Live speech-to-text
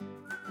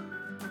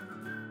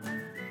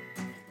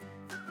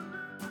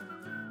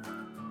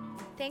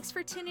Thanks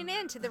for tuning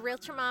in to the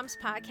Realtor Moms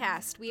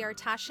podcast. We are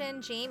Tasha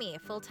and Jamie,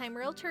 full-time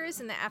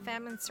realtors in the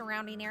FM and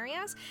surrounding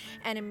areas,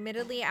 and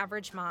admittedly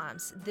average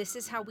moms. This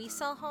is how we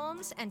sell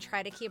homes and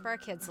try to keep our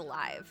kids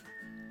alive.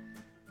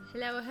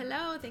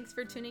 Hello. Thanks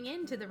for tuning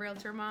in to the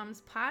Realtor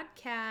Moms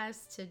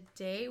podcast.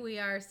 Today we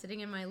are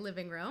sitting in my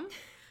living room.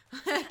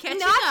 Not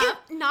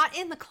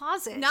in the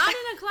closet. Not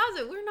in a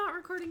closet. We're not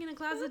recording in a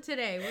closet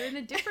today. We're in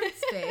a different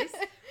space.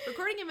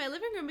 Recording in my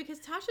living room because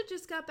Tasha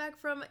just got back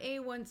from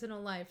a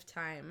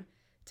once-in-a-lifetime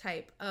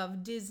type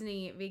of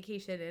Disney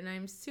vacation, and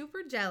I'm super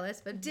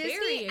jealous, but Disney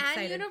very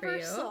excited and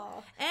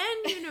Universal. for you.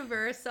 And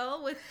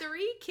Universal with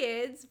 3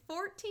 kids,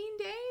 14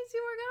 days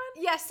you were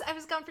gone? Yes, I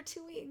was gone for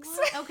 2 weeks.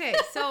 Okay,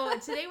 so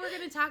today we're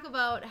going to talk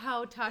about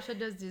how Tasha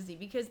does Disney,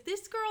 because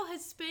this girl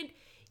has spent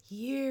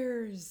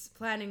years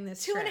planning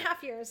this trip.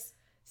 2.5 years.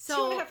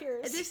 So 2.5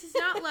 years. This is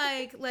not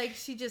like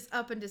she just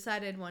up and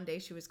decided one day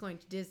she was going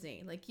to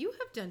Disney. Like, you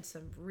have done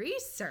some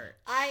research.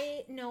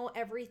 I know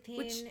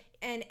everything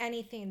and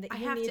anything that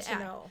you need to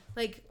know.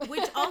 Like,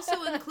 which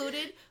also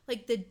included,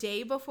 like, the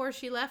day before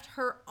she left,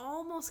 her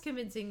almost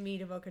convincing me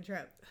to book a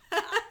trip.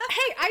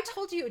 Hey, I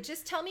told you,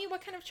 just tell me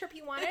what kind of trip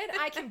you wanted.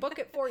 I can book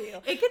it for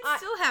you. It could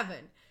still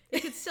happen.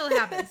 It could still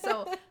happen.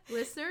 So,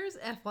 listeners,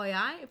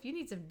 FYI, if you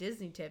need some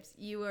Disney tips,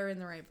 you are in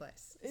the right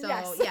place. So,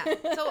 yes. Yeah.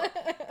 So,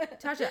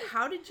 Tasha,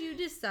 how did you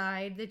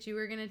decide that you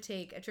were going to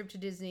take a trip to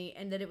Disney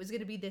and that it was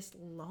going to be this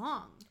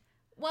long?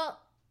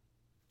 Well,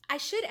 I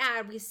should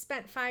add, we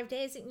spent 5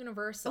 days at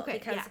Universal. Okay,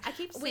 because yeah. I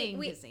keep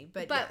saying Disney,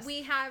 but yes.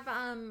 We have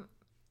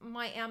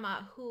my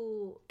Emma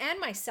and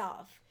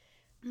myself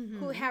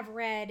who have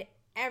read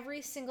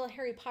every single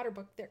Harry Potter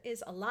book there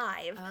is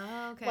alive.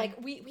 Oh, okay. Like,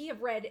 we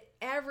have read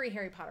every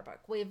Harry Potter book.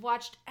 We've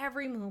watched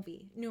every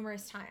movie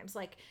numerous times.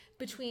 Like,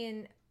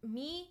 between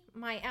me,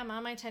 my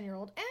Emma, my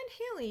 10-year-old, and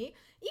Haley,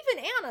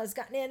 even Anna's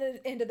gotten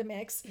into the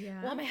mix.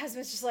 Yeah. While my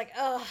husband's just like,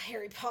 oh,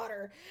 Harry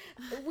Potter.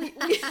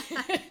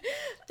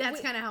 That's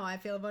kind of how I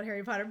feel about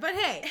Harry Potter. But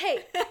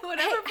hey,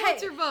 whatever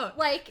floats your boat.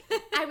 Like,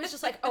 I was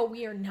just like, oh,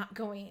 we are not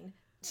going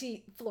to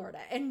Florida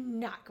and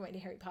not going to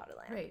Harry Potter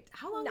Land. Right.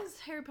 How long has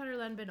Harry Potter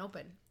Land been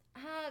open?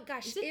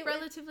 Gosh. Is it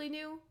relatively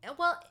new?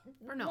 Well,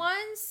 or no?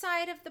 One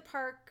side of the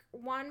park,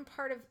 one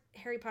part of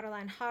Harry Potter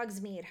Land,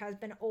 Hogsmeade, has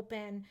been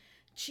open,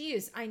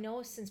 I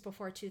know since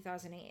before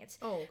 2008.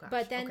 Oh, gosh.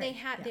 But then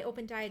they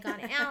opened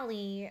Diagon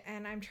Alley,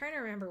 and I'm trying to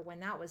remember when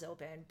that was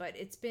open, but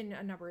it's been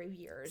a number of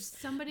years.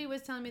 Somebody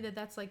was telling me that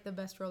that's like the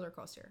best roller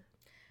coaster.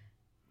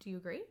 Do you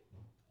agree?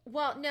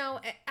 Well, no,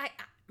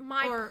 some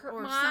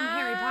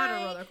Harry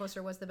Potter roller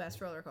coaster was the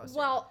best roller coaster.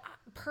 Well,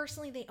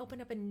 personally, they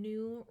opened up a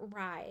new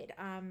ride.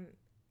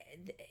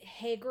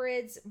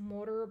 Hagrid's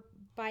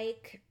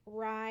motorbike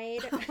ride.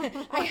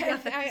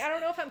 I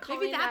don't know if I'm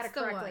calling that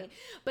correctly,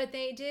 but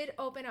they did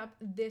open up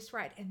this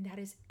ride, and that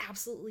is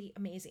absolutely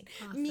amazing.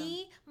 Awesome.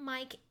 Me,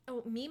 Mike,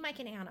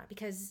 and Anna,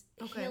 because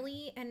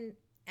Haley and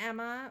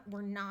Emma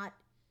were not.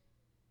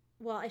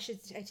 Well, I should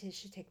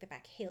take that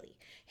back. Haley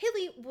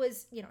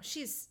was,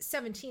 she's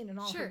 17 in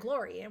all her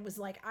glory, and was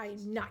like,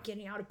 I'm not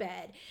getting out of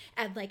bed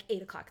at like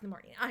 8 o'clock in the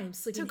morning. I am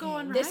sleeping. To go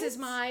on This rides? is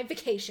my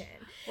vacation.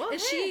 Well,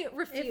 and she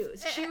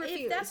refused.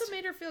 If that's what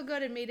made her feel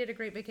good and made it a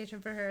great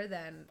vacation for her,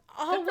 then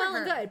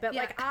good. But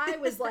I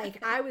was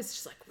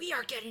just like, we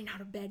are getting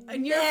out of bed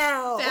and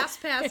now. You're fast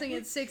passing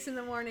at 6 in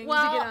the morning to get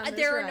on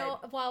this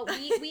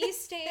ride. We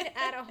stayed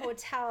at a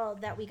hotel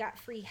that we got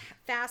free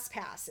fast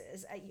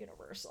passes at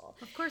Universal.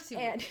 Of course you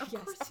did.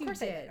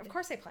 Of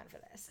course I planned for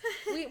this.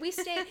 We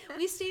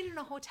stayed in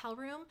a hotel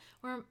room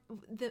where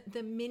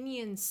the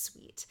Minion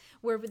suite,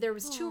 where there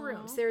was 2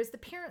 rooms. There's the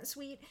parent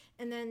suite,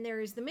 and then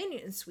there's the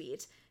Minion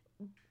suite.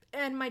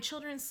 And my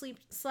children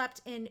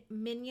slept in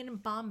Minion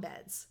bomb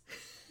beds.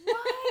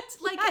 What?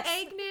 Like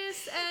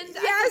Agnes and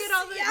I forget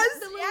all the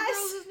little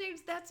girls'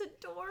 names. That's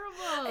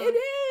adorable. It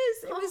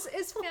is.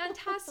 It's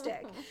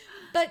fantastic.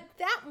 But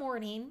that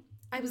morning,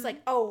 I was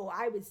like,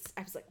 I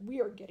was like,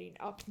 we are getting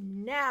up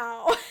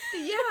now.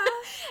 Yeah.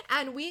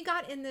 And we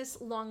got in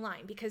this long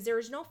line because there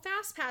was no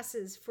fast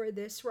passes for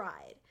this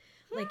ride.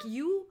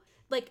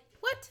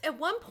 What? At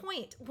one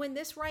point when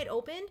this ride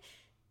opened,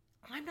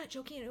 I'm not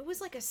joking, it was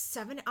like a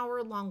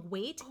 7-hour long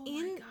wait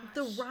in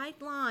the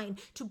ride line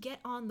to get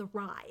on the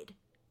ride.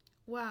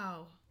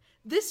 Wow.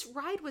 This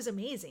ride was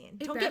amazing.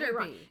 Don't get me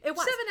wrong. It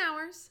was 7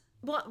 hours.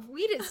 Well,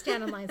 we didn't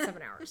stand in line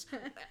 7 hours.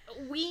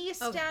 We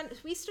stood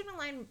in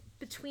line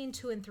between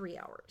 2 and 3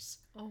 hours.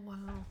 Oh,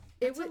 wow.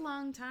 It's a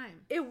long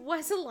time. It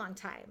was a long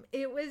time.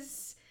 We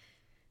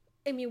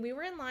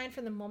were in line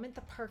from the moment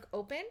the park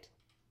opened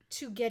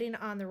to getting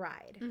on the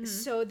ride. Mm-hmm.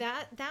 So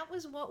that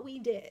was what we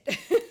did.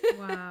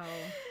 Wow.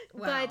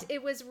 But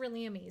it was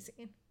really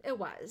amazing. It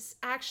was.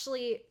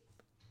 Actually,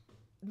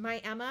 my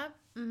Emma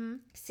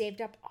saved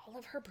up all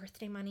of her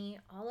birthday money,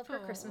 all of her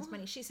Christmas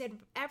money. She said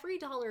every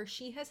dollar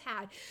she has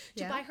had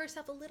to buy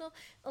herself a little,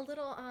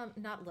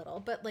 not little,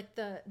 but like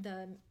the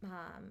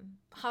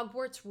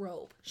Hogwarts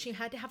robe. She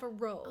had to have a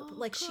robe.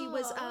 She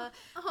was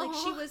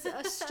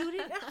a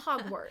student at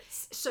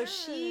Hogwarts. So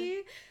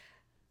she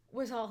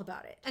was all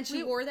about it. And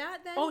she wore that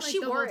then? Oh, like, she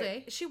the wore whole it.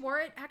 day? She wore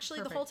it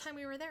actually the whole Perfect. time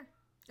we were there.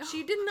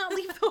 She did not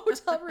leave the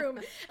hotel room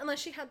unless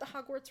she had the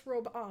Hogwarts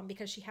robe on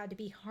because she had to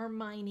be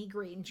Hermione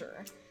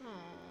Granger.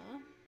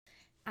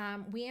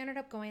 Aww. We ended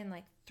up going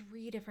like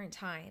 3 different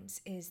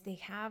times. Is they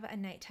have a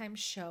nighttime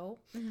show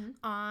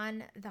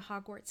on the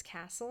Hogwarts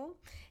castle.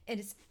 It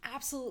is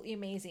absolutely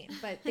amazing.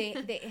 But they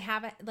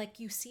have it like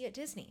you see at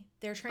Disney.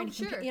 They're trying to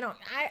compete. sure. You know,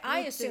 I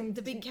assumed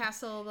the big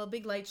castle, the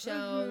big light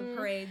show,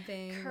 parade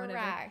thing. correct.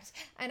 Whatever.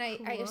 And I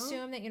Cool.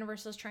 assume that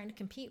Universal is trying to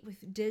compete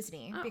with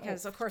Disney Oh,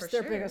 because of for course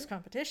their sure. biggest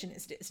competition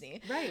is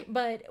Disney. Right.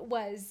 But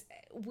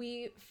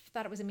we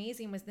thought it was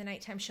amazing was the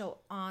nighttime show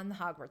on the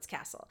Hogwarts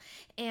castle.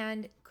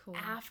 And Cool.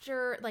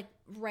 after like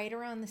right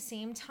around the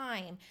same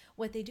time,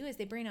 what they do is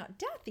they bring out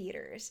Death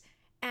Eaters.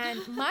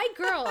 And my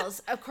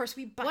girls, of course,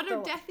 we bought What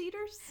are Death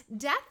Eaters?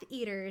 Death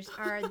Eaters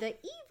are the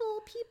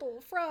evil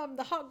people from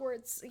the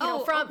Hogwarts,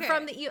 okay.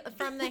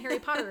 from the Harry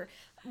Potter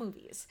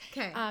movies.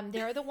 Okay.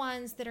 They're the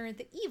ones that are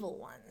the evil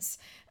ones.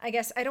 I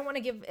guess I don't want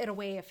to give it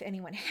away if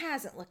anyone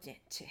hasn't looked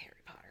into Harry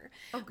Potter.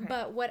 Okay.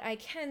 But what I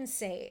can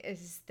say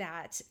is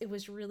that it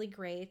was really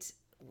great.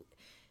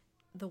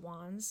 The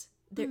wands.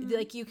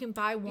 Like you can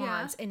buy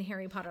wands in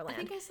Harry Potter Land. I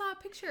think I saw a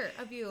picture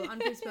of you on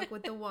Facebook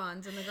with the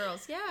wands and the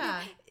girls.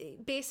 Yeah.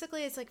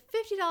 Basically, it's like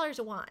 $50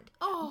 a wand.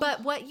 Oh.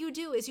 But what you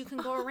do is you can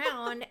go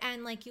around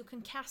and like you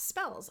can cast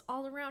spells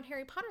all around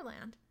Harry Potter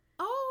Land.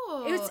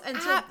 Oh. It's and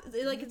so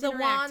like it's the interactive.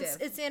 wands.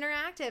 It's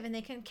interactive, and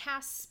they can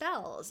cast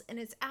spells, and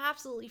it's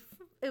absolutely.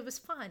 It was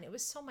fun. It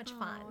was so much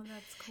fun. Oh,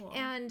 that's cool.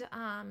 And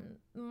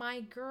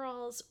my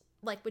girls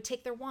like would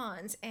take their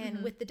wands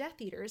and with the Death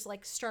Eaters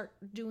like start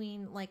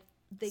doing like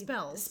the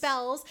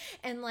spells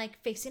and like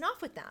facing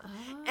off with them.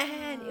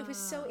 And it was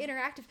so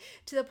interactive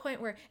to the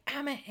point where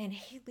Emma and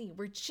Haley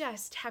were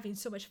just having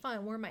so much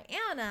fun, where my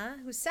Anna,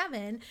 who's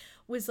 7,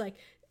 was like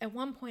at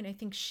one point I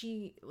think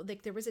she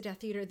like there was a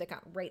Death Eater that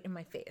got right in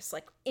my face,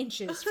 like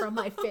inches from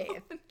my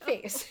face.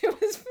 It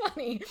was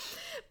funny,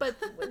 but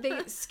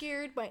they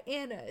scared my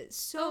Anna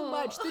so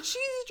much that she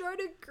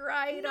started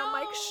crying on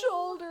my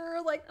shoulder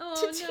like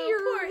to tears.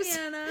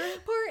 Poor Anna.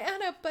 Poor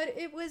Anna. But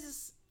it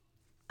was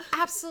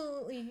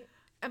absolutely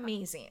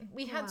amazing.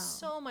 We had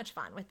so much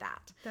fun with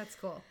that. That's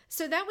cool.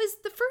 So that was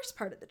the first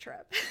part of the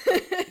trip.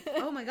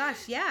 Oh my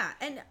gosh, yeah.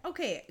 And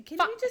okay, can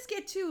we just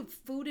get to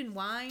food and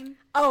wine?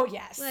 Oh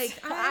yes.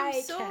 Like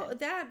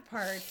that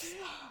part.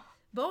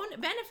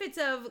 Benefits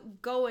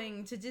of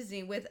going to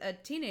Disney with a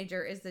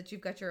teenager is that you've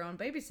got your own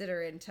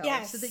babysitter in tow,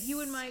 so that you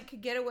and Mike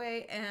could get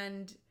away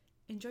and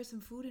enjoy some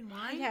food and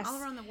wine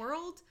all around the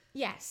world.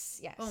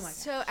 Yes. Oh my gosh.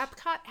 So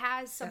Epcot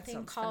has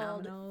something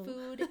called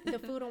phenomenal. the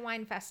Food and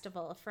Wine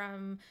Festival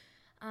from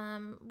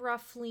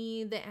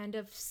roughly the end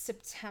of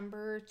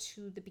September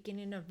to the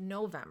beginning of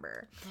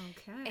November.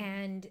 Okay.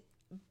 And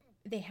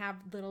they have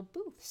little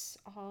booths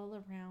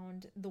all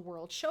around the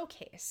World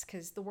Showcase,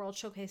 because the World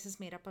Showcase is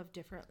made up of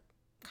different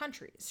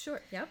countries.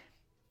 Sure. Yep.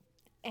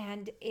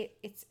 And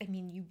it's I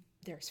mean,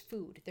 there's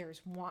food,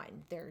 there's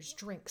wine, there's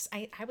drinks.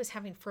 I was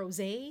having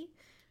frosé.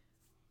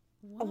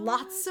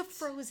 Lots of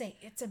frosé.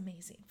 It's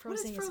amazing. Frosé. What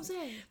is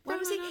frosé? Why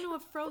do I not know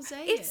what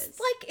frosé it's is?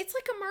 It's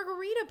like a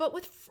margarita, but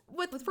with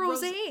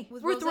frosé.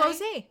 With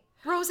rosé.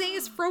 Rosé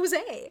is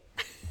frosé.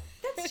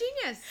 That's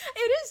genius.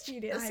 It is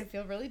genius. I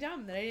feel really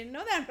dumb that I didn't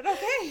know that, but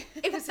okay.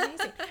 It was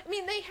amazing. I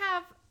mean, they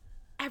have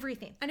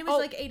everything. And it was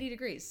like 80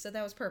 degrees, so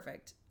that was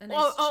perfect. A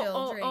nice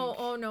chill drink.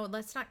 Oh, no,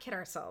 let's not kid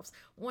ourselves.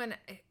 When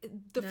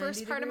the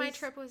first part of my degrees?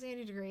 trip was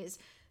 80 degrees,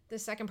 the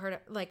second part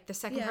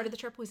of the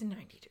trip was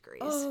 90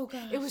 degrees. Oh,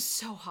 gosh. It was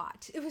so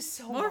hot. It was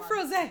so More hot.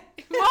 frosé.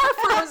 More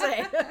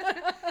frosé.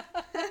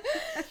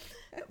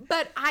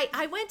 But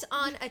I went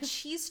on a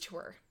cheese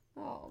tour.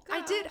 Oh,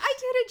 I did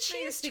a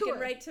cheese tour.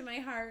 Right to my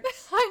heart.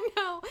 I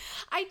know.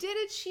 I did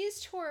a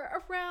cheese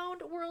tour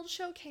around World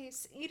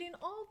Showcase, eating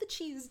all the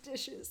cheese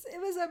dishes. It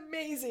was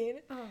amazing.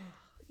 Oh,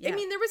 I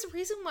mean, there was a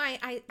reason why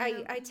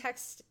I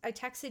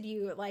texted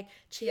you like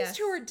cheese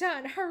tour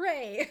done,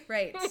 hooray!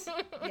 Right.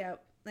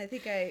 Yep. I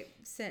think I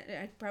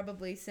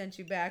probably sent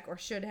you back, or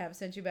should have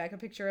sent you back, a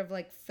picture of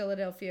like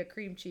Philadelphia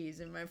cream cheese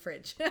in my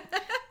fridge.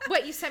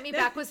 What you sent me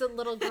back was a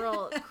little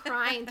girl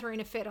crying, throwing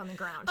a fit on the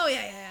ground. Oh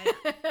yeah.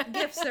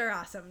 Gifts are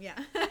awesome. Yeah.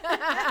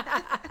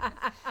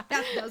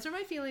 Those are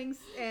my feelings,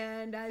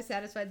 and I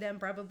satisfied them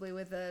probably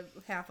with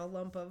half a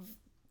lump of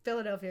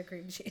Philadelphia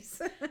cream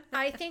cheese.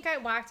 I think I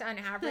walked on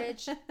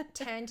average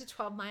 10 to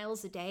 12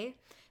 miles a day,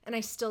 and I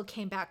still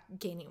came back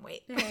gaining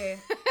weight. Hey,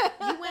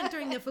 you went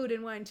during the food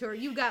and wine tour.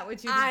 You got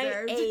what you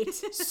deserved. I ate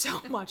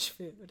so much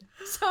food.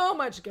 So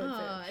much good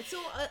food. So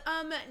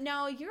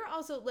now you're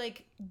also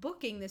like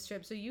booking this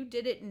trip, so you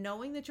did it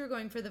knowing that you're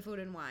going for the food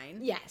and wine.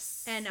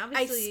 Yes. And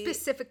obviously I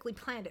specifically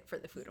planned it for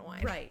the food and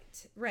wine.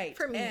 Right.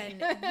 For me. And you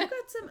got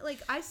some, like,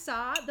 I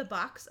saw the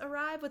box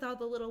arrive with all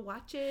the little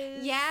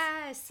watches.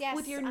 Yes.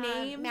 With your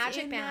names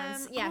magic in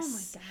bands. them.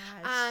 Yes. Oh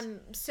my gosh.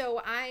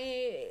 So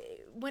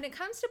when it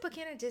comes to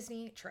booking a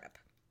Disney trip,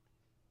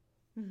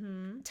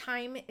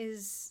 time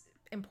is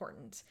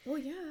important. Well,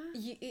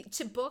 yeah.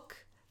 To book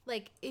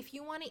Like, if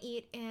you want to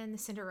eat in the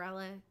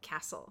Cinderella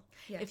castle,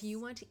 Yes. if you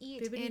want to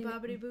eat Bibbidi in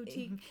Bobbidi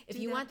Boutique. if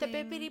do you that want the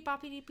thing. Bibbidi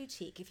Bobbidi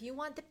Boutique, if you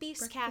want the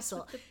Beast Breakfast Castle,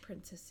 with the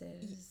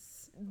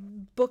princesses.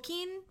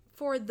 booking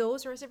for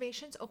those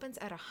reservations opens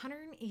at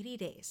 180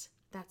 days.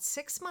 That's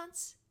 6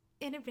 months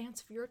in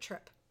advance of your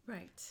trip.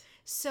 Right.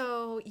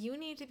 So you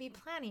need to be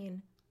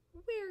planning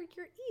where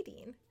you're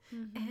eating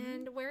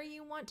and where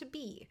you want to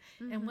be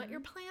and what your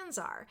plans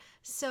are.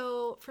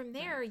 So from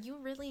there, you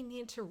really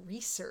need to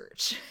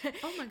research.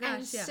 Oh my gosh,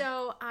 And yeah.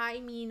 so,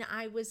 I mean,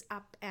 I was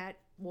up at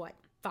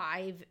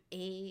 5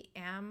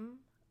 a.m.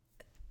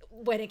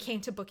 when it came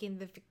to booking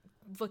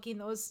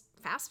those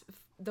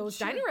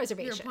dining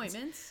reservations. Your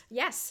appointments?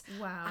 Yes.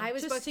 Wow. I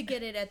was just booked to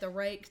get it at the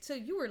right. So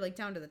you were like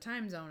down to the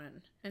time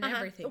zone and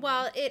everything.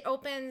 Well, it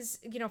opens,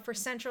 for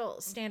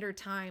Central Standard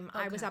Time.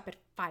 I was Okay. up at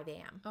 5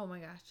 a.m. Oh my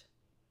gosh.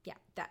 Yeah,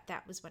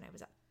 that was when I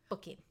was up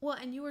booking. Well,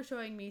 and you were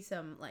showing me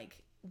some like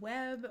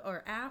web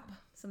or app,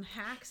 some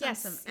hacks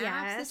Yes, on some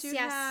apps that you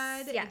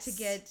had yes. to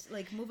get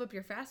like move up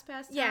your fast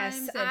pass times.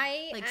 Yes,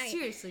 and,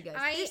 seriously,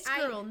 guys, this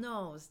girl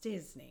knows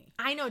Disney.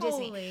 I know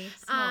Disney. Holy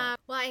smokes.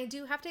 Well, I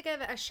do have to give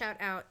a shout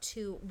out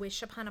to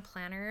Wish Upon a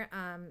Planner.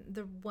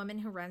 The woman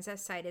who runs that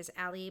site is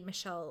Allie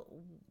Michelle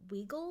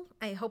Weigel.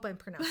 I hope I'm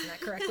pronouncing that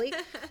correctly.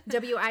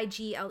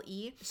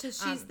 Wigle. So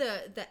she's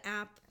the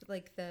app,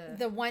 like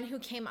the one who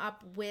came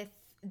up with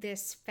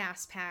this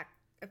fast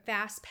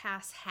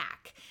pass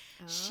hack.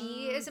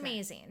 She is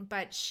amazing,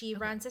 but she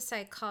runs a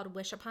site called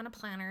Wish Upon a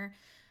Planner.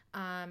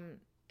 And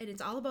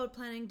it's all about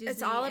planning Disney.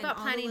 It's all about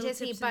and planning the little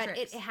Disney, tips and but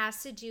tricks. it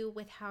has to do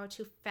with how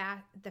to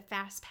the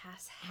fast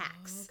pass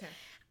hacks. Okay.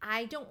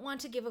 I don't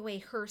want to give away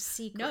her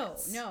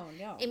secrets. No.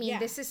 I mean, Yeah,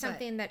 this is but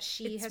something that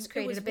she has it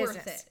created was a worth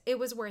business. it. It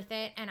was worth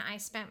it, and I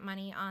spent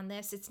money on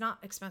this. It's not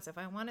expensive.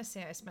 I want to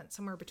say I spent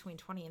somewhere between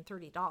 $20 and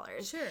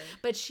 $30. Sure.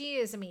 But she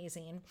is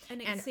amazing.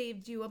 And it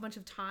saved you a bunch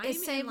of time. It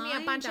saved me a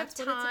in bunch line? of That's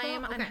what it's about?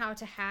 time on Okay. how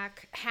to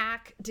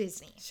hack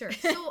Disney. Sure.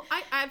 So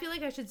I feel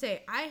like I should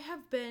say I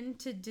have been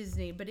to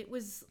Disney, but it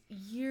was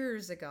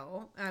years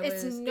ago.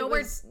 It's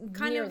nowhere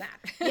near that.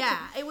 Yeah,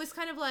 it was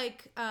kind of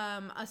like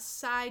a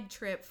side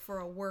trip for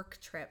a work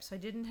trip. So I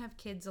didn't have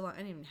kids along. I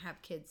didn't even have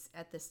kids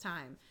at this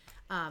time.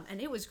 And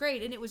it was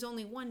great. And it was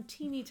only one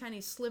teeny tiny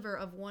sliver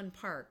of one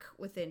park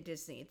within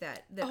Disney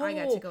that I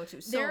got to go to.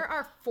 So there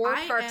are 4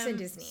 parks I am in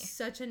Disney.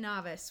 Such a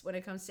novice when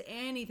it comes to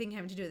anything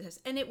having to do with this.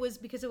 And it was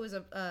because it was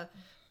a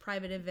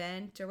private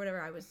event or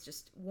whatever. I was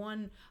just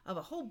one of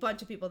a whole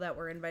bunch of people that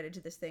were invited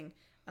to this thing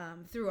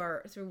through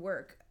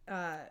work.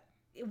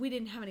 We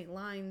didn't have any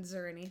lines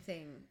or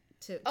anything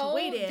to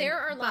wait in. There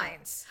are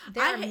lines.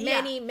 There are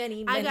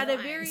many I got a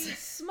lines. very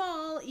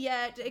small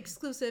yet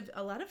exclusive,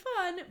 a lot of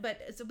fun,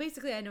 but so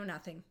basically I know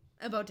nothing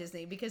about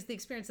Disney because the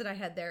experience that I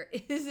had there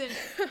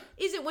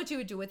isn't what you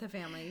would do with a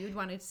family. You'd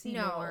want to see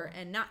more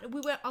and not.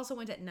 We also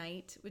went at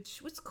night,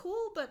 which was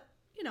cool, but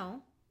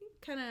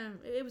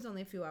it was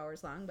only a few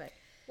hours long, but.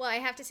 Well, I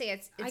have to say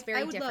it's very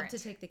I would different. love to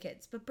take the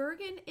kids, but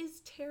Bergen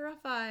is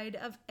terrified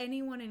of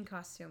anyone in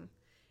costume.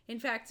 In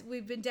fact,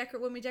 when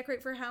we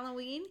decorate for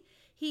Halloween,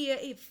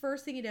 he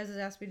first thing he does is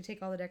ask me to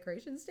take all the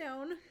decorations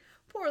down.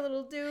 Poor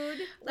little dude.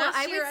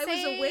 Last year I was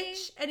a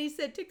witch, and he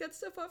said, "Take that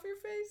stuff off your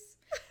face."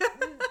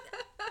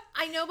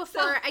 I know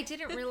before I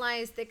didn't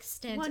realize the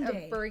extent One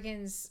day. of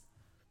Bergen's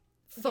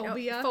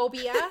Phobia.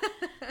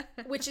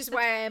 which is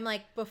why I'm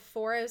like,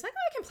 before I was like,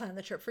 I can plan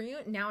the trip for you.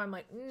 Now I'm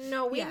like,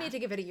 no, we need to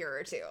give it a year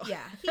or two.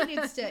 Yeah, he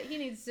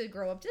needs to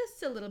grow up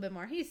just a little bit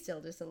more. He's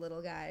still just a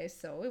little guy,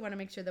 so we want to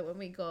make sure that when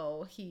we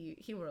go, he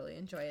will really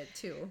enjoy it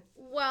too.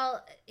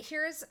 Well,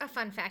 here's a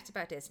fun fact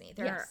about Disney.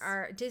 There Yes.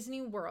 are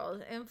Disney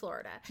World in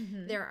Florida.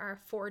 There are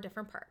 4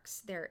 different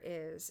parks. There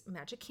is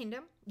Magic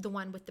Kingdom, the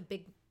one with the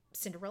big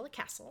Cinderella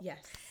castle.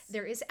 Yes.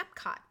 There is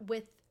Epcot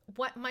with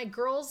what my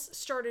girls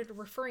started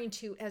referring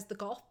to as the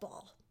golf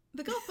ball.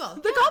 The golf ball.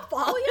 Golf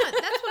ball. Oh yeah,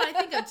 that's what I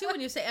think of too when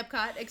you say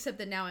Epcot. Except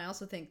that now I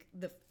also think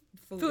the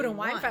food and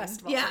wine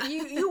festival. Yeah,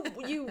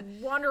 you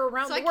wander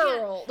around So the I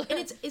can't- world.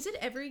 And is it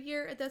every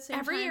year at that same time?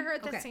 Every year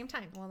at the same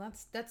time. Well,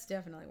 that's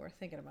definitely worth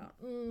thinking about.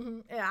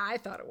 Yeah, I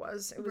thought it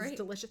was. It was Right.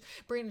 delicious.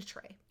 Bring a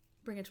tray.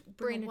 Bring a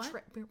Bring what?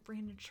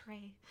 a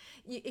tray.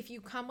 If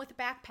you come with a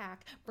backpack,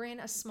 bring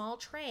a small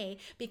tray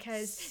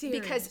because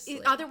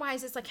Seriously.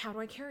 otherwise it's like, how do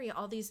I carry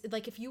all these?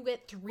 Like, if you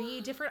get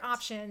 3 different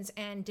options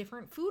and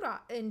different food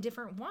and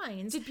different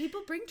wines. Did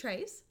people bring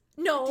trays?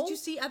 No. Did you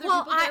see other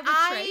people there with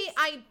trays?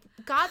 I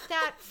got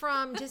that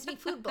from Disney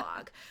Food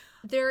Blog.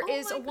 There Oh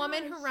is my a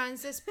woman who gosh.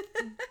 runs this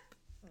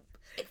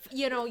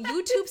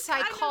YouTube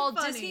site kind of called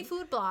funny. Disney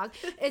Food Blog.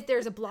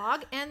 There's a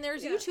blog and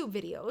there's YouTube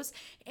videos,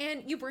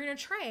 and you bring a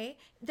tray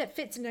that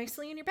fits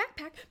nicely in your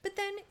backpack, but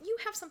then you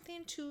have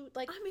something to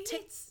like I mean,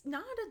 take. it's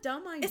not a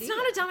dumb idea. It's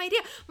not a dumb idea.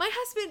 My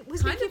husband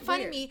was Kind making of fun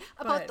weird, of me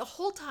about but- the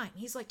whole time.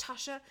 He's like,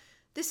 Tasha,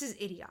 this is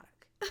idiotic.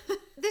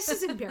 This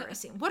is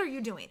embarrassing. What are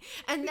you doing?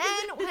 And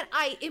then when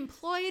I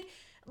employed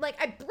Like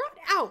I brought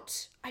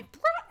out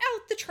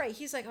the tray.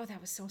 He's like, "Oh, that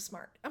was so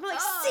smart." I'm like,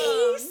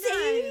 Oh,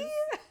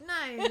 "See,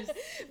 nice.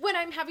 when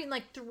I'm having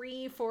like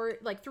three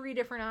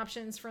different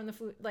options from the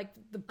food, like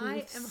the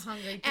booths. I am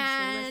hungry just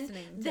and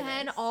listening to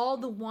then this. all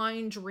the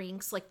wine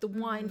drinks, like the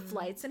wine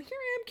flights, and here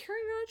I am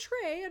carrying on a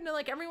tray, and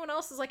like everyone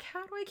else is like,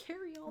 "How do I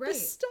carry all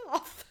this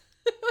stuff?"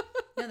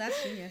 No,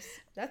 that's genius.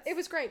 It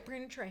was great.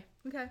 Bring a tray.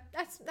 Okay.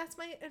 That's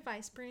my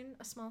advice. Bring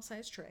a small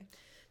size tray.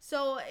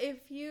 So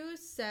if you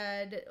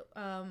said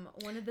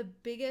one of the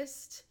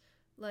biggest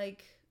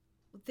like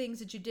things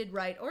that you did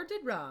right or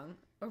did wrong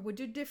or would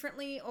do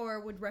differently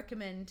or would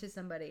recommend to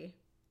somebody,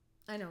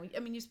 I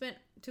mean you spent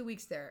 2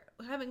 weeks there.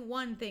 Having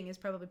one thing is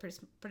probably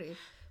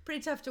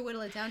pretty tough to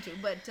whittle it down to.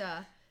 But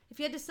if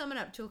you had to sum it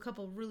up to a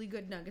couple really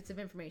good nuggets of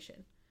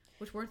information,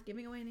 which weren't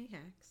giving away any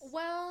hacks.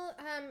 Well,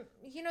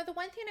 the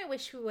one thing I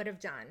wish we would have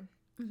done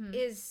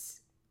is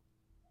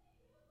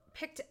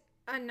picked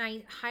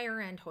a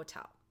higher end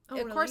hotel. Oh,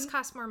 of course, really?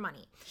 cost more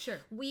money. Sure.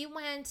 We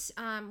went.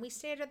 We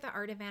stayed at the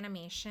Art of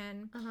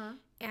Animation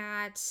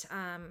at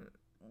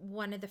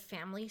one of the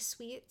family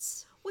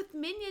suites. With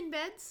minion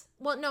beds?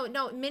 Well,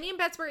 no. Minion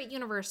beds were at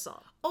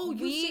Universal. Oh,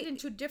 you stayed in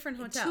 2 different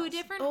hotels. 2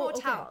 different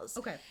hotels.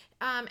 Okay.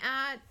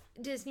 At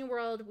Disney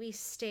World, we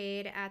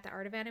stayed at the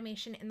Art of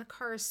Animation in the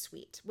Cars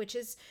suite, which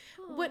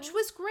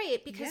was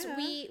great because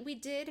we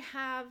did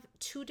have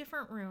 2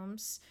 different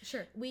rooms.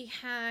 Sure. We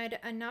had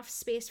enough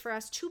space for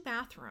us, 2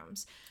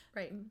 bathrooms.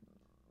 Right.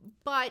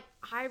 But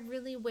I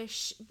really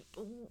wish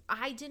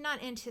I did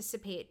not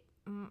anticipate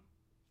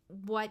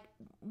what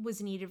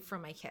was needed for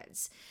my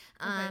kids.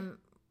 Okay.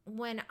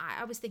 When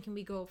I was thinking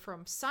we go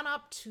from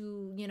sunup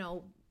to,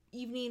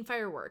 evening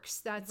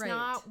fireworks. That's Right.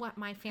 not what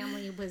my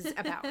family was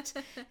about.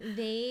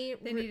 They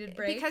needed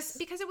breaks?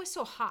 because it was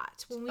so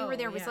hot. When we were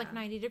there, it was like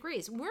 90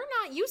 degrees. We're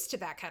not used to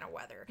that kind of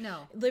weather.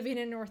 No. Living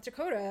in North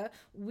Dakota,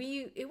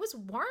 it was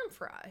warm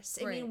for us.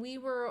 I mean, we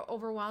were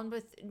overwhelmed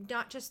with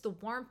not just the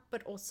warmth,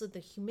 but also the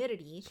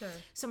humidity. Sure.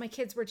 So my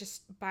kids were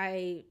just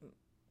by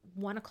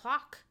 1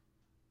 o'clock,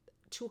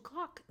 2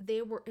 o'clock,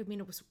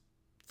 it was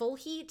full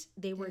heat.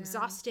 They were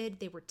exhausted.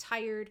 They were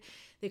tired.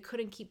 They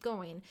couldn't keep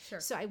going. Sure.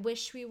 So I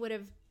wish we would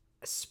have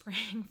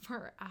sprang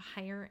for a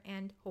higher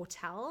end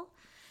hotel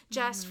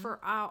just for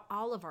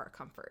all of our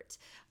comfort.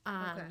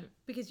 Okay.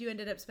 Because you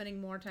ended up spending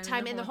more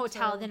time in the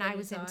hotel than I you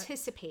was thought.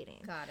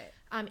 anticipating. Got it.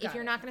 If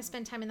you're not going to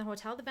spend time in the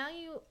hotel, the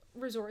value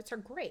resorts are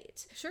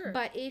great. Sure.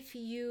 But if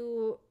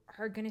you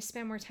are going to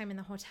spend more time in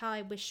the hotel,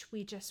 I wish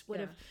we just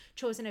would have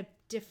chosen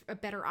a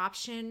better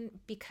option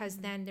because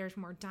then there's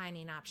more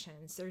dining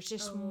options. There's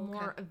just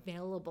more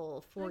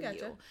available for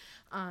you.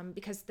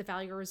 Because the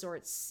value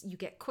resorts, you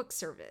get quick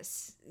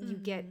service. You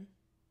get...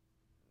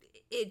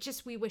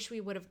 we wish we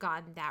would have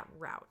gone that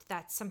route.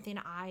 That's something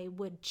I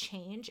would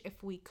change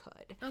if we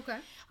could. Okay.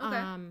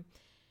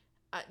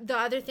 The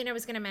other thing I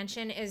was going to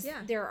mention is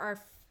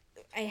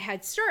I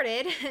had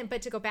started,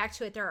 but to go back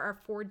to it, there are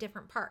 4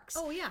 different parks.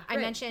 Oh yeah. I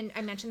mentioned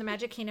the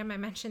Magic Kingdom. I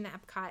mentioned the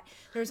Epcot.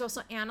 There's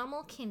also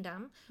Animal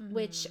Kingdom,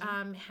 which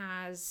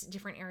has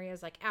different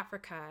areas like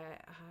Africa,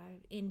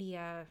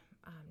 India,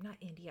 not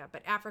India,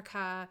 but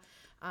Africa,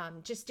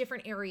 just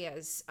different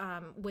areas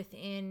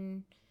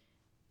within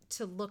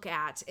to look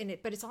at,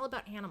 but it's all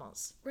about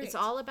animals. Right. It's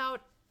all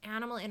about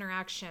animal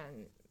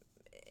interaction.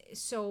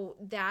 So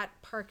that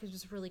park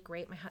was really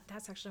great.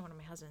 That's actually one of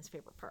my husband's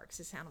favorite parks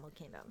is Animal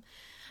Kingdom.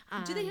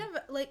 Do they have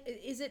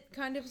is it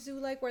kind of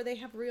zoo-like where they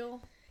have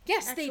real?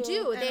 Yes, they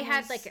do. They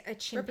had like a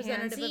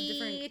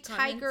chimpanzee,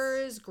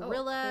 tigers,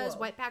 gorillas,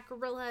 whiteback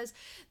gorillas.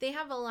 They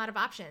have a lot of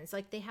options.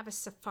 Like they have a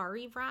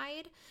safari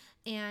ride.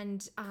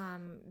 And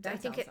I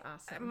think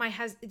awesome. My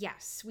husband,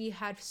 yes, we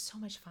had so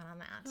much fun on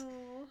that.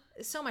 Oh.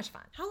 So much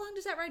fun. How long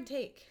does that ride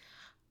take?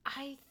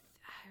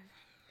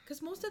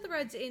 Because most of the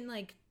rides in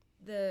like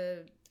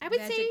the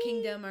Magic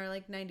Kingdom are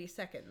like 90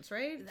 seconds,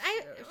 right?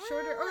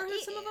 Shorter, or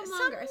some of them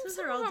longer. I suppose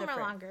they're all different.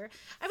 Longer.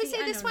 I would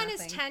say this one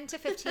is 10 to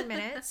 15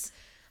 minutes.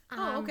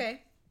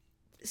 Okay.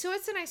 So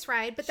it's a nice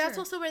ride, but that's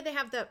also where they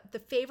have the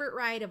favorite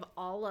ride of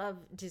all of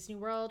Disney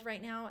World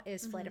right now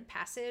is Flight of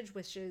Passage,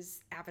 which is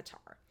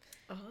Avatar.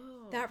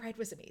 Oh. That ride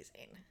was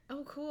amazing.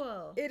 Oh,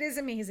 cool. It is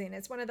amazing.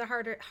 It's one of the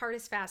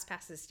hardest fast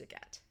passes to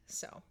get.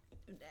 So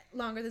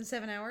longer than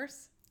 7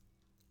 hours?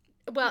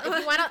 Well, if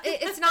you want to,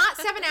 it's not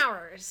 7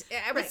 hours.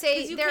 I would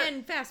say you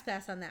can fast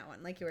pass on that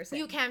one, like you were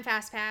saying. You can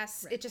fast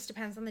pass. Right. It just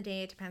depends on the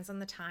day. It depends on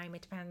the time.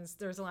 It depends.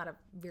 There's a lot of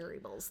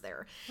variables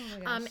there. Oh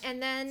my gosh.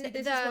 And then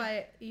this is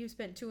why you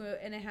spent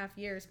 2.5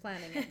 years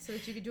planning it so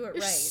that you could do it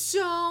right.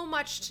 So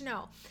much to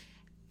know.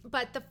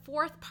 But the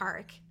 4th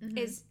park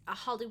is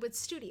Hollywood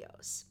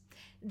Studios.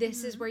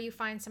 This is where you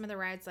find some of the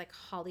rides like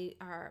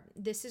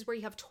this is where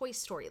you have Toy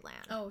Story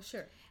Land. Oh,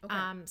 sure. Okay.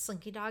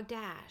 Slinky Dog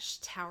Dash,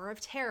 Tower of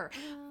Terror.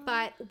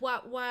 But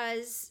what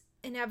was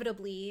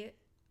inevitably,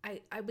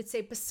 I would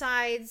say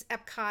besides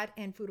Epcot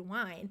and Food and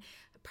Wine,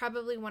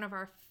 probably one of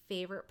our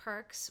favorite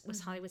parks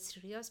was Hollywood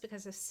Studios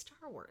because of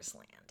Star Wars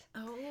Land.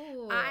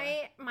 Oh.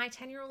 My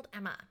 10-year-old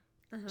Emma,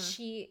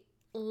 she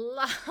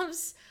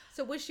loves...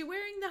 So was she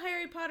wearing the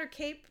Harry Potter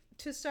cape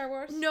to Star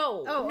Wars?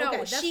 No, Oh, no. okay.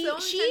 That's the only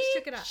time she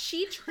took it off.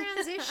 She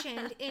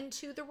transitioned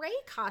into the Rey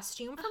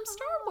costume from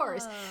Star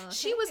Wars.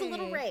 She was a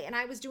little hey. Rey, and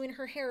I was doing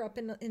her hair up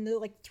in the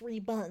like 3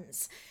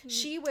 buns.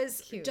 She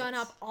was Cute. done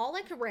up all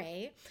like a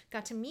Rey.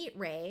 Got to meet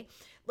Rey.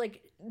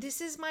 Like,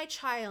 this is my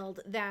child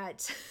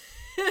that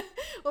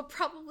will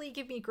probably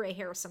give me gray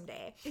hair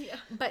someday. Yeah.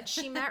 But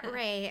she met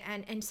Rey,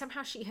 and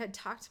somehow she had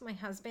talked my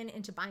husband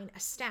into buying a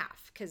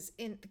staff, because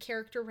in the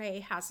character Rey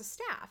has a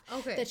staff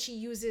Okay. that she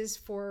uses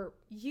for.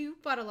 You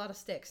bought a lot of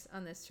sticks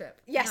on this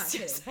trip. Yes,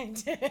 Not yes, kidding.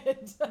 I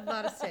did. A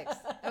lot of sticks.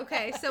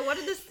 Okay, so what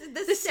did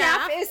The the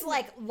staff is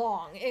like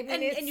long. I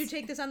mean, and you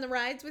take this on the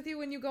rides with you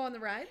when you go on the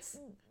rides?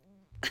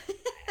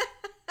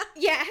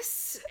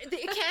 Yes,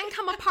 it can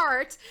come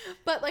apart,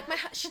 but like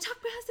she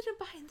talked my husband into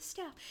buying the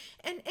staff,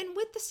 and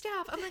with the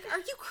staff, I'm like, are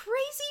you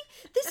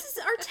crazy? This is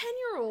our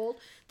 10-year-old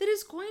that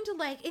is going to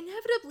like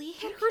inevitably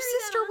hit her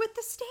sister with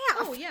the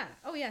staff.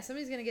 Oh yeah,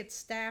 somebody's gonna get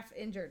staff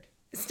injured.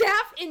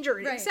 Staff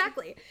injured, Right.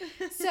 exactly.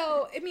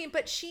 So I mean,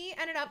 but she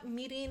ended up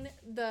meeting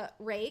the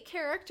Rey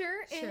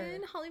character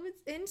in Hollywood,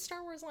 in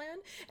Star Wars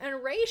land,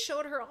 and Rey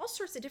showed her all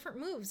sorts of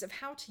different moves of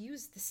how to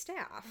use the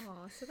staff.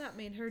 Oh, so that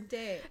made her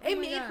day. It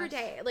made her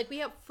day. Like, we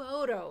have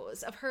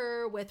photos of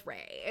her with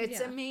Rey. It's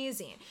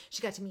amazing.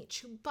 She got to meet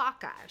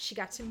Chewbacca. She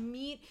got to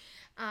meet,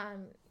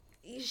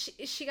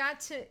 she got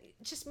to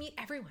just meet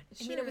everyone.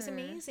 I mean, it was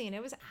amazing.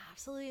 It was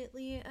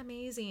absolutely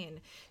amazing.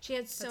 She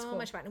had so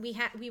much fun.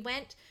 We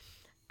went.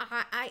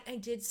 I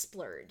did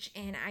splurge,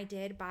 and I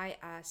did buy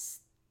us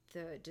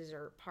the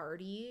dessert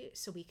party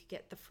so we could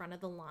get the front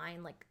of the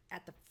line, like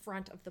at the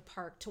front of the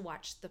park, to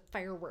watch the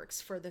fireworks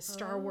for the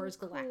Star Wars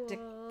Galactic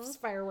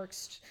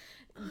fireworks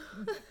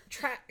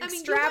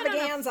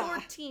extravaganza. You went on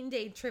a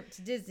 14-day trip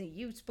to Disney.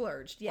 You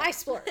splurged. Yeah, I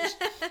splurged,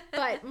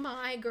 but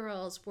my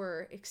girls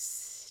were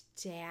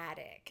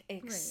ecstatic.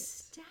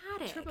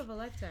 Trip of a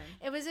lifetime.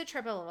 It was a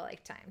trip of a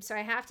lifetime. So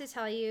I have to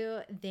tell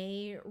you,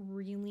 they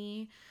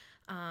really.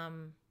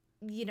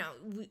 You know,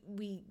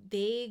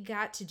 they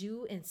got to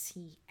do and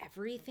see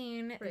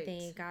everything. Right.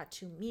 They got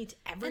to meet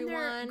everyone.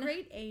 And they're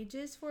great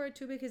ages for it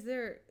too, because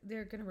they're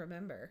gonna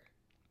remember.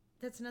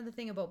 That's another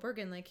thing about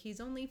Bergen. Like,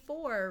 he's only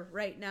 4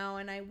 right now,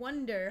 and I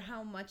wonder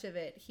how much of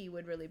it he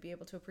would really be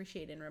able to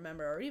appreciate and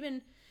remember, or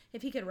even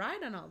if he could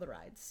ride on all the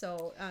rides.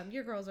 So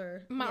your girls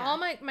are all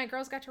my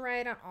girls got to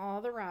ride on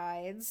all the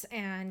rides,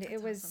 and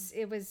it was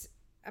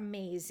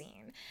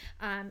amazing.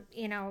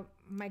 You know,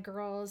 my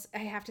girls, I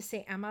have to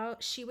say, Emma,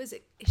 she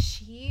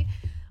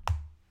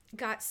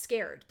got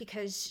scared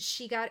because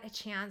she got a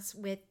chance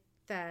with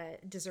the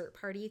dessert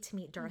party to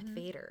meet Darth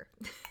Vader.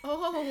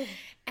 Oh.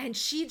 And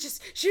she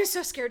was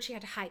so scared she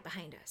had to hide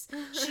behind us.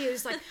 She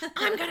was like,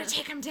 I'm gonna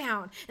take him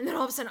down. And then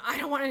all of a sudden, I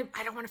don't want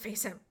to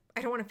face him. I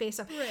don't want to face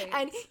him. Right.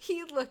 And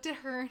he looked at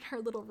her in her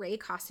little Rey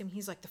costume.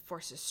 He's like, the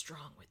Force is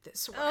strong with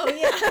this one. Oh,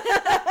 yeah.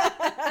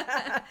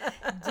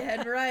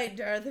 Dead right,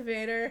 Darth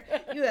Vader.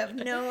 You have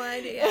no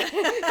idea.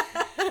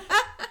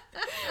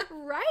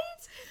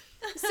 Right?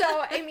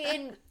 So, I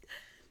mean,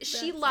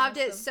 she loved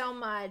it so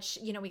much.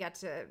 You know,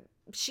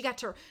 she got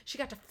to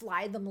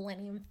fly the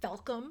Millennium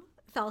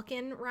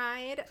Falcon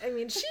ride. I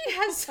mean, she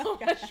has so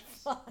much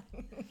fun.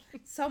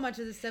 So much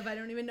of this stuff, I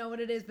don't even know what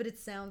it is, but it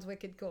sounds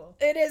wicked cool.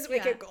 It is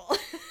wicked cool.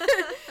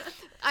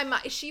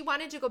 She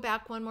wanted to go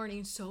back one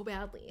morning so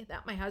badly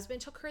that my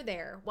husband took her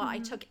there while I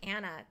took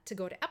Anna to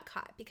go to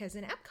Epcot, because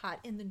in Epcot,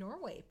 in the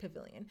Norway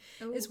Pavilion,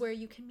 is where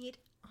you can meet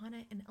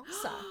Anna and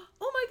Elsa.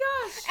 Oh my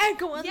gosh. And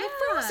go on the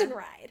Frozen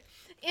ride.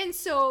 And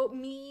so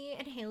me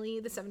and Haley,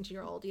 the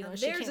 17-year-old, you know,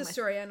 she there's a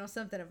story I know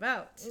something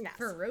about. Yes.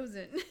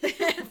 Frozen.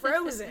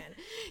 Frozen.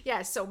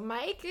 Yeah, so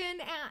Mike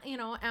and,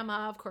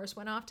 Emma, of course,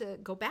 went off to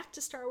go back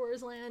to Star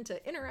Wars land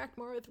to interact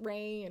more with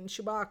Rey and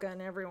Chewbacca and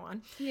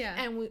everyone. Yeah.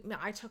 And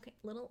I took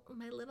my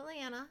little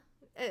Anna,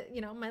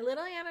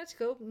 to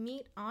go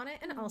meet Anna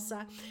and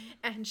Elsa.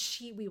 And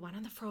we went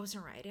on the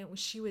Frozen ride, and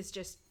she was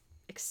just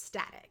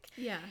ecstatic.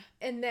 Yeah.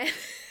 And then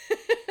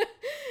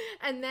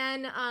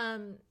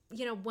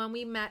when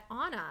we met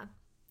Anna,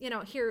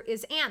 here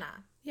is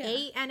Anna.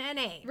 Yeah.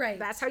 Anna. Right.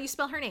 That's how you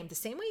spell her name. The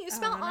same way you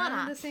spell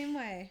Anna. The same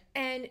way.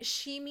 And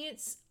she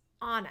meets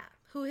Anna,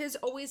 who has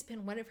always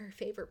been one of her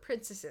favorite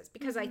princesses,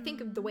 because I think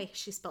of the way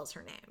she spells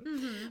her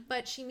name.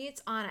 But she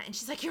meets Anna, and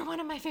she's like, you're one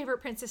of my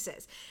favorite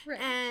princesses.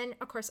 Right. And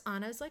of course,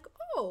 Anna's like,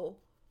 oh,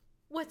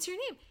 what's your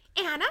name?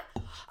 Anna?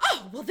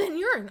 Oh, well then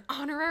you're an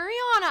honorary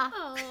Anna.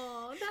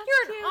 Oh, that's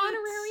You're an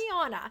honorary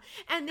Anna.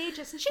 And they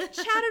just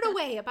chit-chatted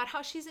away about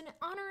how she's an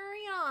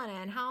honorary Anna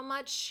and how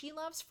much she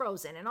loves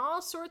Frozen and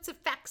all sorts of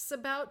facts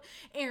about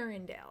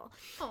Arendelle.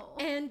 Oh.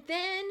 And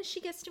then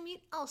she gets to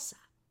meet Elsa.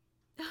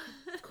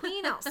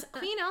 Queen Elsa.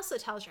 Queen Elsa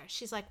tells her,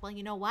 she's like, well,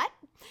 you know what?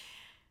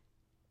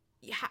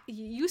 How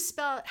you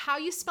spell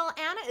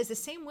Anna is the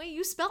same way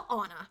you spell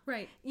Anna.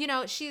 Right.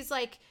 She's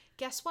like,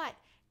 guess what?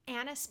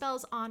 Anna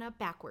spells Anna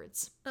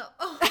backwards.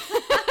 Oh.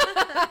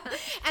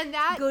 And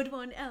that good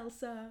one,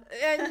 Elsa.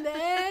 And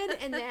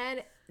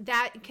then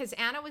that, because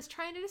Anna was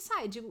trying to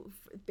decide,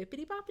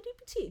 bippity boppity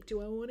boutique,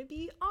 do I want to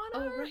be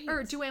Anna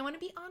or do I want to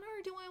be Anna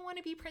or do I want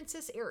to be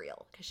Princess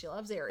Ariel? Because she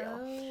loves Ariel.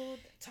 Oh,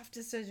 tough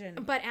decision.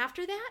 But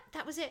after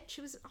that was it.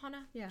 She was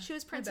Anna. Yeah, she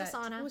was Princess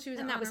Anna. Well, she was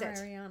and Anna that was it.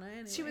 Ariana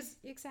anyway. She was,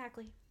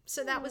 exactly.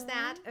 So that was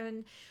that.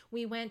 And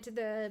we went to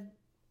the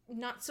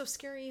not so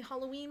scary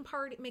Halloween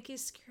party,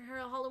 Mickey's Scary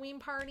Halloween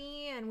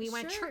party, and we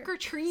went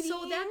trick-or-treating.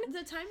 So that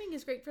the timing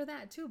is great for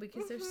that too,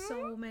 because there's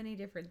so many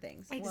different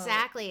things.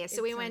 Exactly. Well,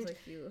 so we went, like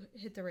you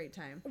hit the right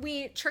time.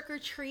 We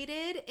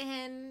trick-or-treated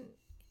in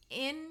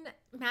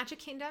Magic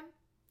Kingdom.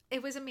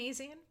 It was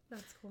amazing.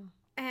 That's cool.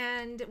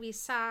 And we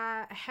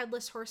saw a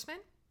headless horseman.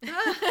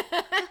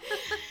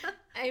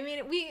 I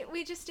mean,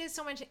 we just did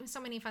so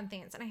many fun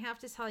things, and I have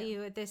to tell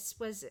you, it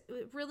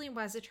really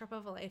was a trip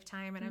of a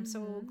lifetime, and I'm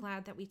so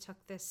glad that we took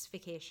this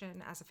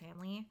vacation as a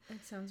family.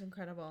 It sounds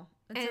incredible.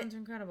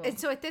 Incredible. And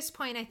so at this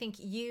point, I think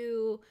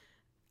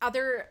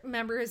other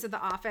members of the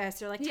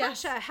office are like,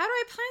 Tasha, how do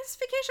I plan this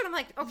vacation? I'm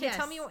like, okay,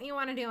 tell me what you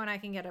want to do, and I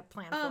can get a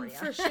plan for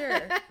you.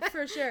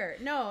 For sure.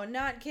 No,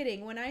 not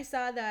kidding. When I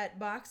saw that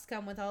box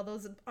come with all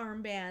those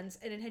armbands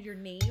and it had your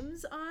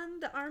names on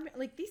the arm,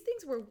 like, these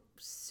things were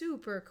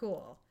super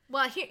cool.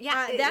 Well,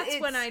 that's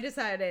when I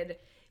decided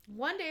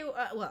one day,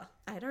 I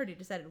had already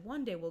decided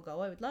one day we'll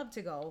go. I would love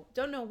to go.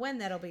 Don't know when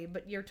that'll be,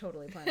 but you're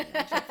totally planning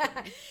a trip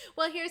for me.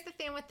 Well, here's the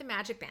thing with the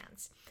Magic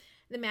Bands.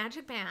 The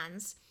Magic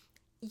Bands,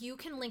 you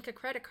can link a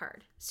credit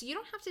card. So you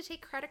don't have to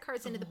take credit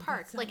cards into the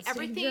park. Like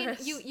everything,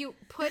 dangerous. you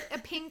put a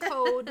PIN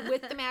code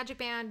with the Magic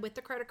Band, with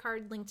the credit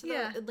card linked to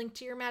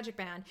your Magic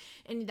Band,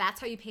 and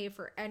that's how you pay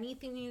for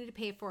anything you need to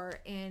pay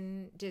for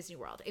in Disney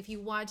World. If you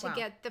want to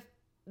get the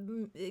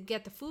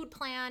food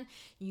plan,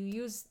 you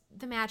use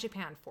the Magic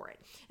Band for it.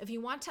 If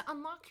you want to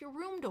unlock your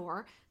room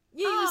door,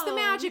 you use the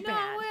Magic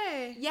Band. No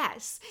way.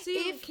 Yes. So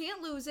you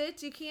can't lose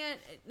it. You can't.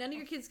 None of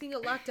your kids can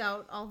get locked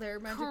out. All their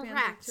Magic Bands.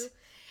 Correct. Too.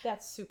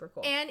 That's super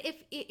cool. And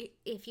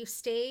if you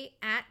stay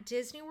at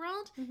Disney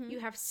World,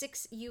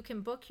 you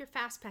can book your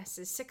fast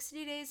passes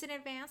 60 days in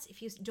advance.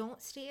 If you don't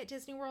stay at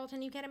Disney World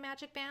and you get a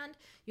Magic Band,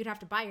 you'd have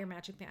to buy your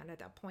Magic Band at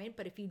that point.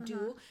 But if you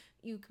do,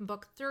 you can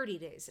book 30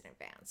 days in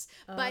advance.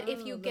 But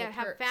if you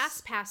have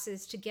fast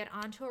passes to get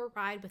onto a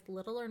ride with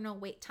little or no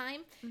wait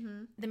time,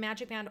 the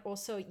Magic Band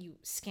also, you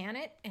scan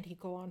it and you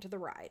go onto the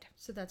ride.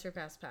 So that's your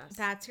fast pass.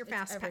 That's your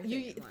fast pass.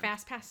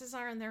 Fast passes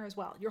are in there as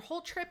well. Your whole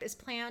trip is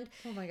planned.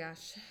 Oh my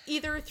gosh.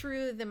 Either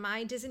through the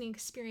My Disney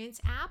Experience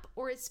app,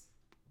 or it's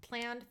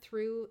planned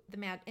through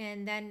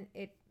and then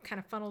it kind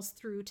of funnels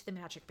through to the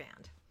Magic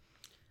Band.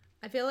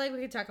 I feel like we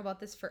could talk about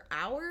this for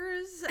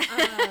hours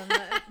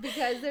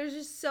because there's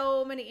just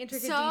so many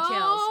intricate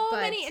details.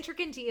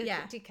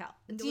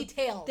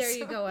 Details. There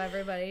you go,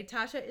 everybody.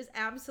 Tasha is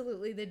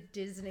absolutely the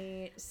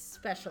Disney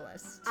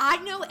specialist. I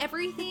know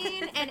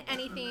everything and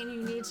anything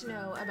you need to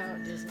know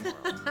about Disney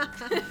World.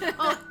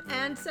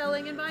 And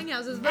selling and buying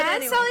houses. But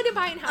anyway, selling and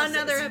buying houses.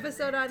 Another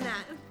episode on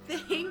that.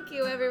 Thank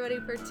you, everybody,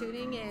 for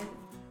tuning in.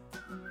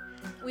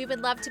 We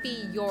would love to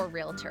be your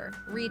realtor.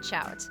 Reach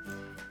out.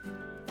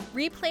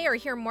 Replay or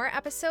hear more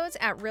episodes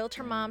at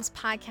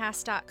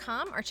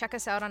RealtorMomsPodcast.com or check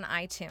us out on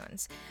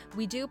iTunes.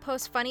 We do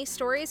post funny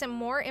stories and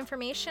more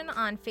information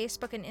on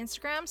Facebook and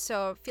Instagram,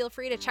 so feel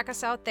free to check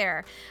us out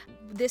there.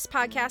 This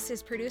podcast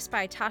is produced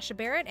by Tasha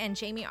Barrett and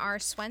Jamie R.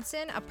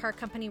 Swenson of Park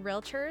Company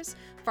Realtors,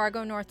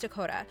 Fargo, North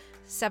Dakota,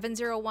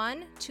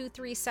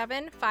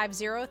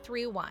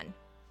 701-237-5031.